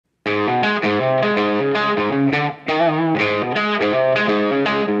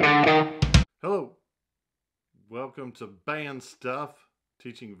welcome to Band Stuff.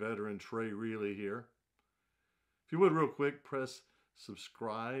 Teaching veteran Trey Reely here. If you would real quick, press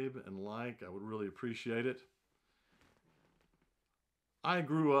subscribe and like. I would really appreciate it. I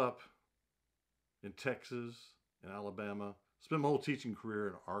grew up in Texas and Alabama. Spent my whole teaching career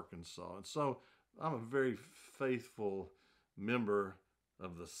in Arkansas. And so I'm a very faithful member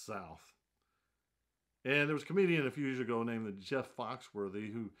of the South. And there was a comedian a few years ago named Jeff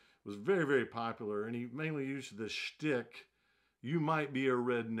Foxworthy who was very, very popular. And he mainly used the shtick, "You might be a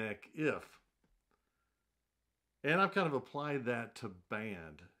redneck if." And I've kind of applied that to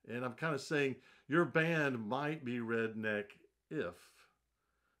band. And I'm kind of saying your band might be redneck if.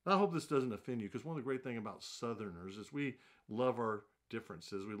 And I hope this doesn't offend you, because one of the great things about Southerners is we love our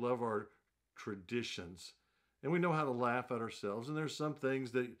differences. We love our traditions. And we know how to laugh at ourselves. And there's some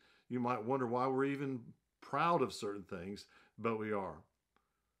things that you might wonder why we're even proud of certain things, but we are.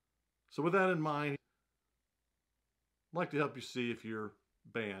 So with that in mind, I'd like to help you see if your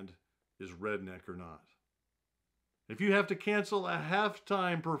band is redneck or not. If you have to cancel a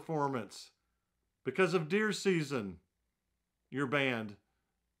halftime performance because of deer season, your band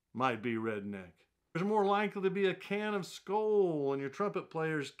might be redneck. There's more likely to be a can of Skoal in your trumpet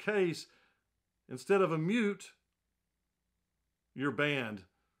player's case instead of a mute, your band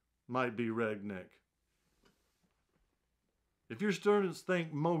might be redneck. If your students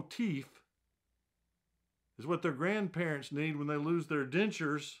think motif is what their grandparents need when they lose their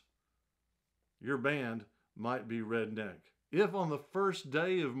dentures, your band might be redneck. If on the first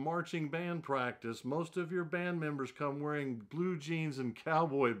day of marching band practice, most of your band members come wearing blue jeans and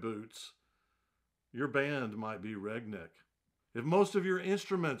cowboy boots, your band might be redneck. If most of your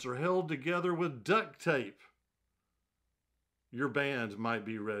instruments are held together with duct tape, your band might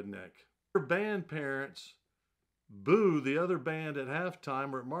be redneck. Your band parents boo the other band at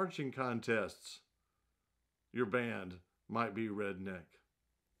halftime or at marching contests, your band might be redneck.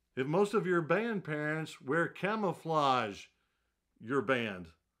 If most of your band parents wear camouflage, your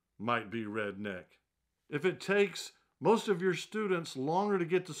band might be redneck. If it takes most of your students longer to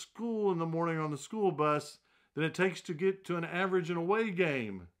get to school in the morning on the school bus than it takes to get to an average and away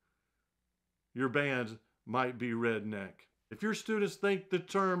game, your band might be redneck. If your students think the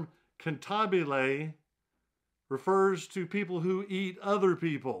term cantabile refers to people who eat other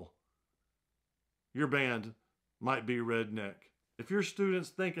people, your band might be redneck. If your students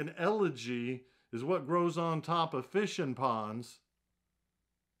think an elegy is what grows on top of fishing ponds,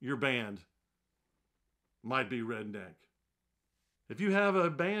 your band might be redneck. If you have a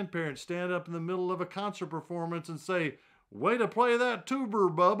band parent stand up in the middle of a concert performance and say, "Way to play that tuber,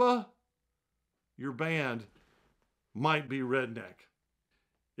 Bubba," your band might be redneck.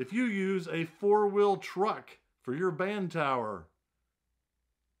 If you use a four-wheel truck for your band tower,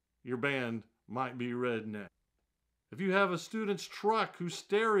 your band might be redneck. If you have a student's truck whose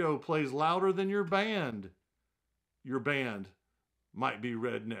stereo plays louder than your band might be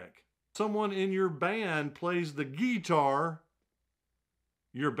redneck. Someone in your band plays the guitar,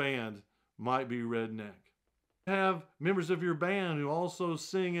 your band might be redneck. Have members of your band who also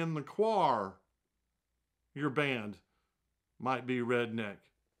sing in the choir, your band might be redneck.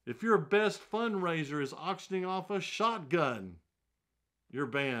 If your best fundraiser is auctioning off a shotgun, your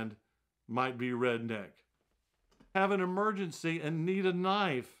band might be redneck. Have an emergency and need a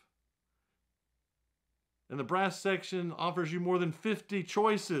knife, and the brass section offers you more than 50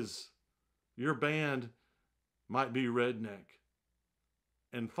 choices, your band might be redneck.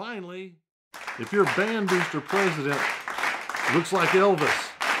 And finally, if your band booster president looks like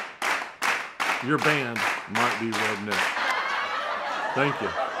Elvis, your band might be redneck. Thank you.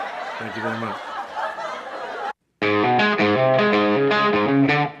 Thank you very much.